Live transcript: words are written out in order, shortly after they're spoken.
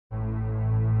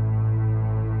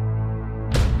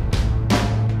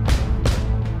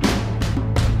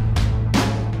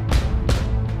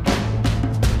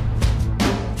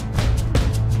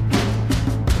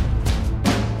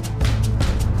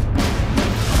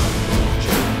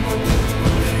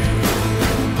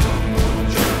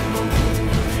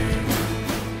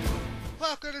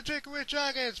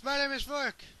Dragons, my name is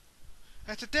Vork,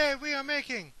 and today we are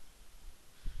making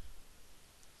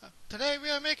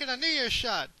a New Year's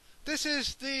shot. This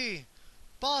is the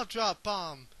ball drop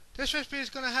bomb. This recipe is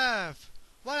going to have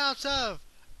 1 ounce of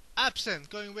absinthe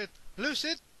going with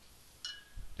lucid.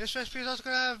 This recipe is also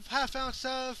going to have ½ ounce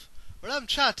of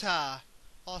RumChata.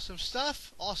 Awesome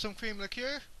stuff, awesome cream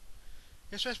liqueur.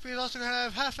 This recipe is also going to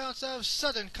have ½ ounce of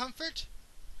Southern Comfort.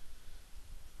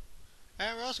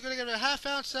 And we're also going to give it a ½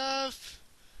 ounce of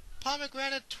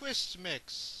pomegranate twist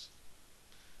mix,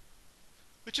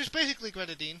 which is basically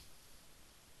Grenadine.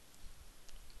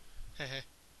 Hehe.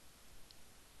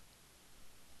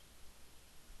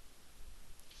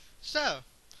 So,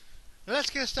 let's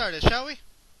get started, shall we?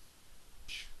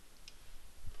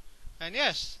 And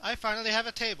yes, I finally have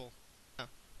a table.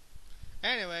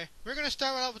 Anyway, we're going to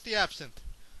start out with the absinthe.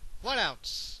 1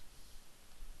 ounce.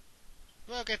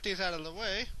 We'll get these out of the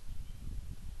way,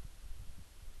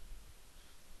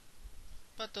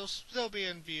 but they'll still be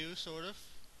in view, sort of.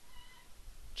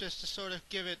 Just to sort of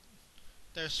give it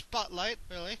their spotlight,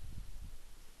 really.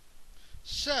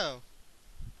 So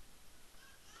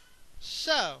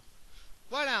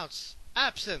 1 ounce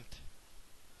absinthe.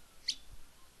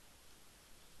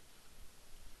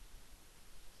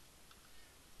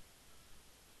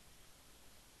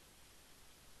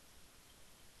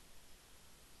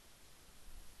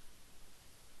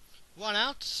 One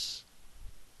ounce.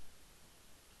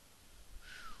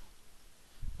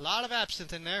 A lot of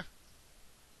absinthe in there.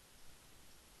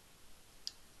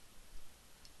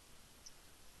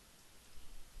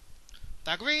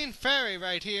 The green fairy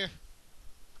right here.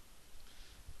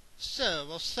 So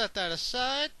we'll set that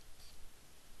aside.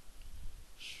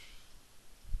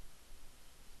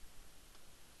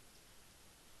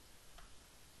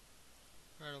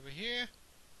 Right over here.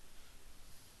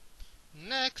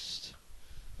 Next,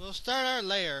 we'll start our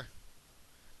layering.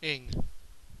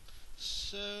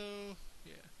 So,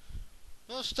 yeah.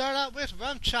 We'll start out with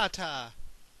RumChata.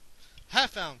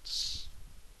 ½ ounce.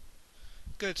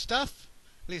 Good stuff.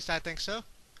 At least I think so.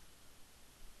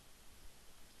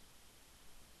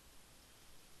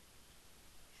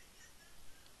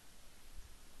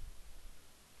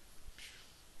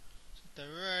 Set that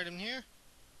right in here.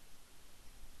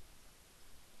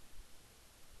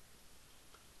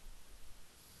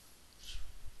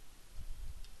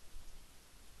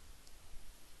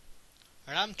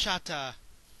 RumChata.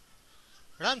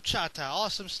 RumChata,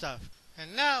 awesome stuff.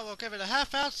 And now we'll give it a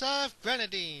 ½ ounce of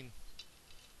Grenadine.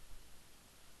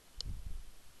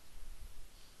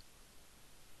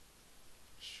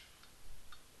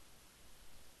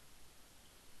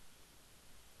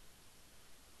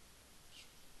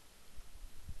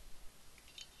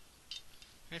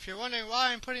 And if you're wondering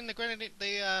why I'm putting the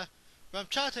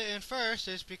RumChata in first,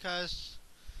 is because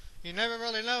you never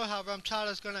really know how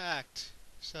RumChata is going to act.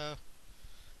 So,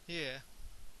 yeah.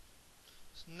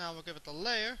 So now we'll give it the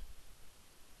layer.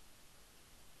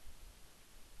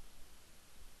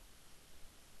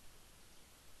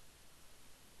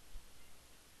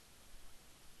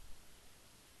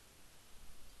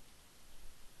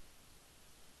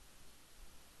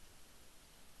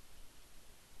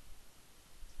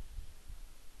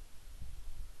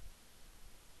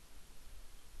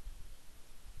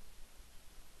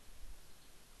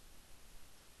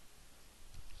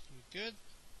 Good.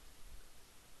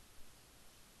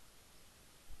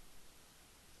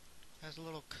 Has a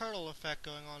little curdle effect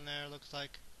going on there, looks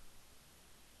like.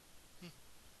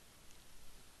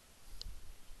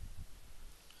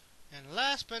 And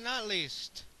last but not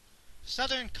least,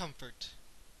 Southern Comfort.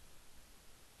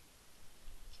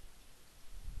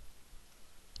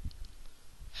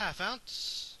 ½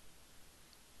 ounce.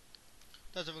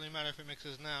 Doesn't really matter if it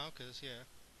mixes now, because, yeah.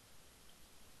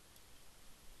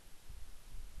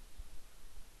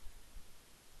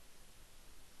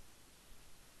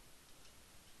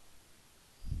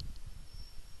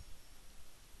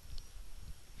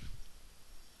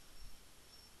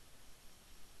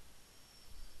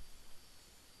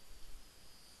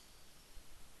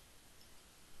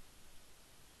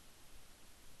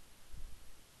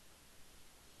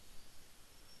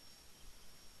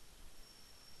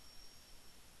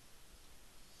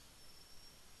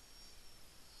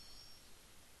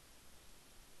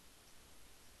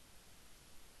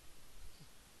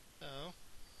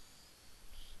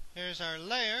 Here's our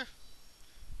layer.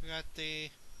 We got the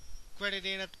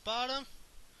Grenadine at the bottom,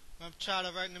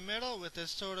 RumChata right in the middle with this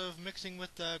sort of mixing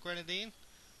with the Grenadine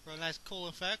for a nice cool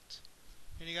effect.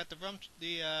 And you got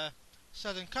the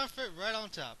Southern Comfort right on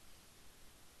top.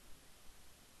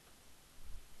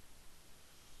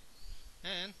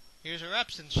 And here's our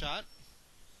absinthe shot.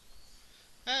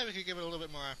 And we could give it a little bit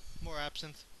more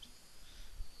absinthe.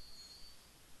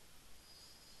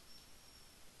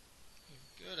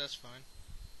 good, that's fine.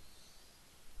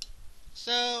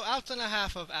 So, ounce and a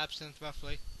half of absinthe,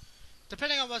 roughly.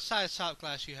 Depending on what size shot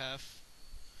glass you have.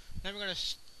 Then we're going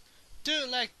to do it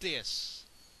like this.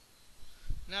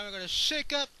 Now we're going to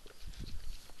shake up.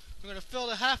 We're going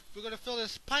to fill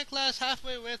this pint glass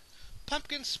halfway with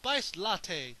pumpkin spice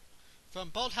latte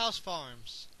from Bolthouse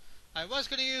Farms. I was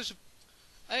going to use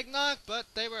eggnog, but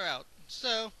they were out.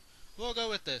 So, we'll go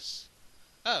with this.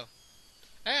 Oh,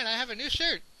 and I have a new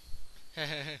shirt.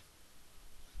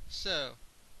 So,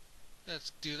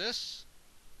 let's do this.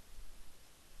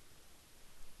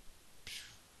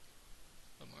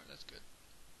 One more, that's good.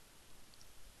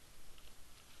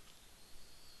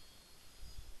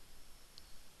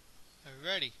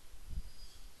 Alrighty.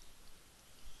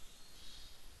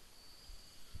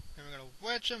 And we're going to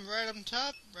wedge them right on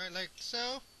top, right like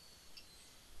so.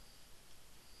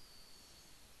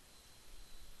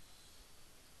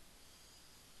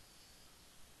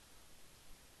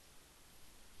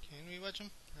 Can we wedge them?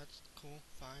 That's cool,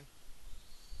 fine.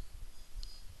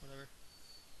 Whatever.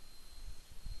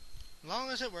 As long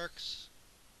as it works.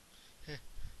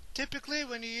 Typically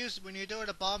when you're doing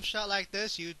a bomb shot like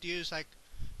this, you'd use like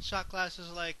shot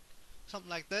glasses like something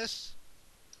like this.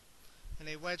 And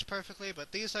they wedge perfectly,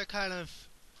 but these are kind of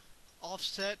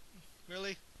offset,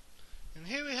 really. And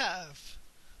here we have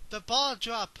the ball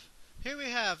drop. Here we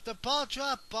have the ball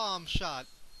drop bomb shot.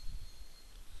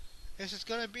 This is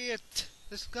gonna be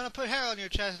this is gonna put hair on your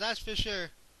chest, that's for sure.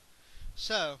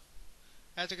 So,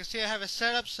 as you can see, I have it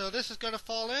set up so this is gonna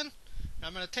fall in. And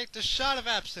I'm gonna take the shot of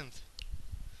absinthe.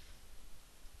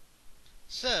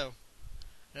 So,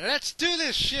 let's do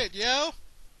this shit, yo!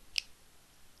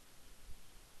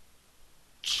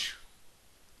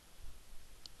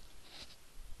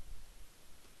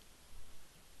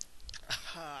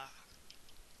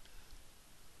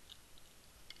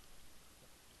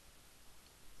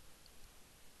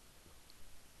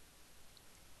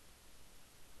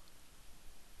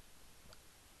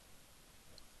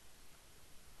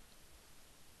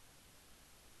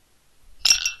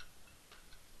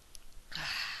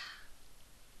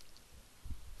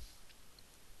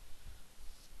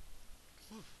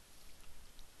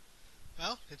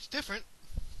 Well, it's different,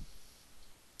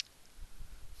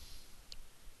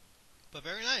 but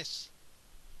very nice.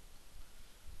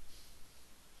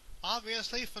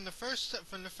 Obviously, from the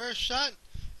first shot,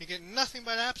 you get nothing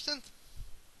but absinthe.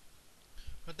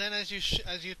 But then, as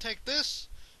you take this,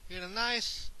 you get a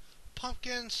nice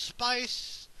pumpkin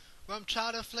spice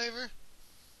RumChata flavor.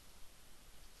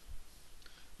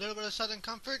 A little bit of Southern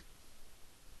Comfort.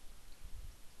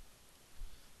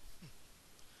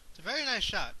 It's a very nice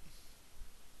shot.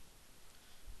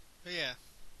 But yeah.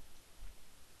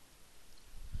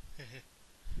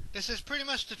 This is pretty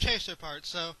much the chaser part.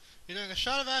 So you're doing a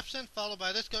shot of absinthe followed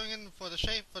by this going in for the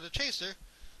chaser,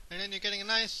 and then you're getting a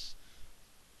nice,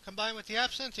 combined with the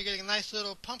absinthe, you're getting a nice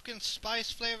little pumpkin spice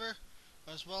flavor,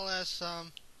 as well as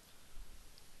some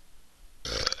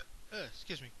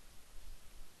excuse me.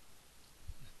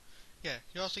 Yeah,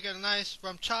 you also get a nice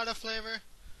RumChata flavor,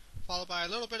 followed by a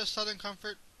little bit of Southern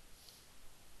Comfort.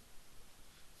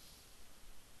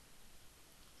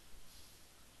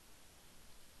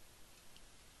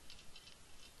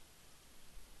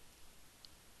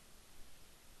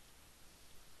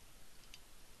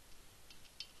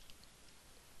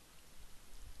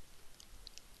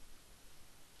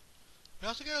 You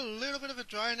also get a little bit of a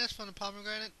dryness from the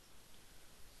pomegranate,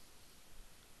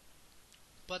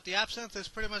 but the absinthe is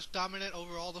pretty much dominant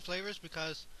over all the flavors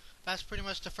because that's pretty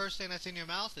much the first thing that's in your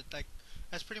mouth.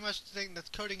 That's pretty much the thing that's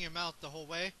coating your mouth the whole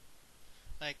way.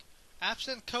 Like,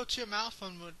 absinthe coats your mouth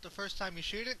from the first time you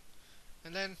shoot it,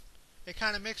 and then it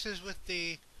kind of mixes with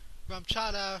the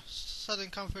RumChata, Southern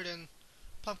Comfort, and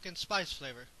pumpkin spice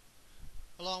flavor,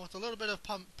 along with a little bit of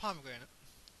pomegranate.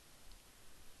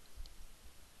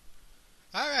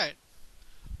 Alright,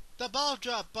 the ball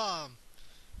drop bomb.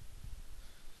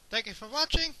 Thank you for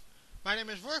watching. My name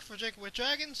is Rourke for Drinking with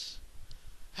Dragons.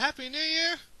 Happy New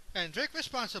Year, and drink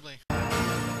responsibly.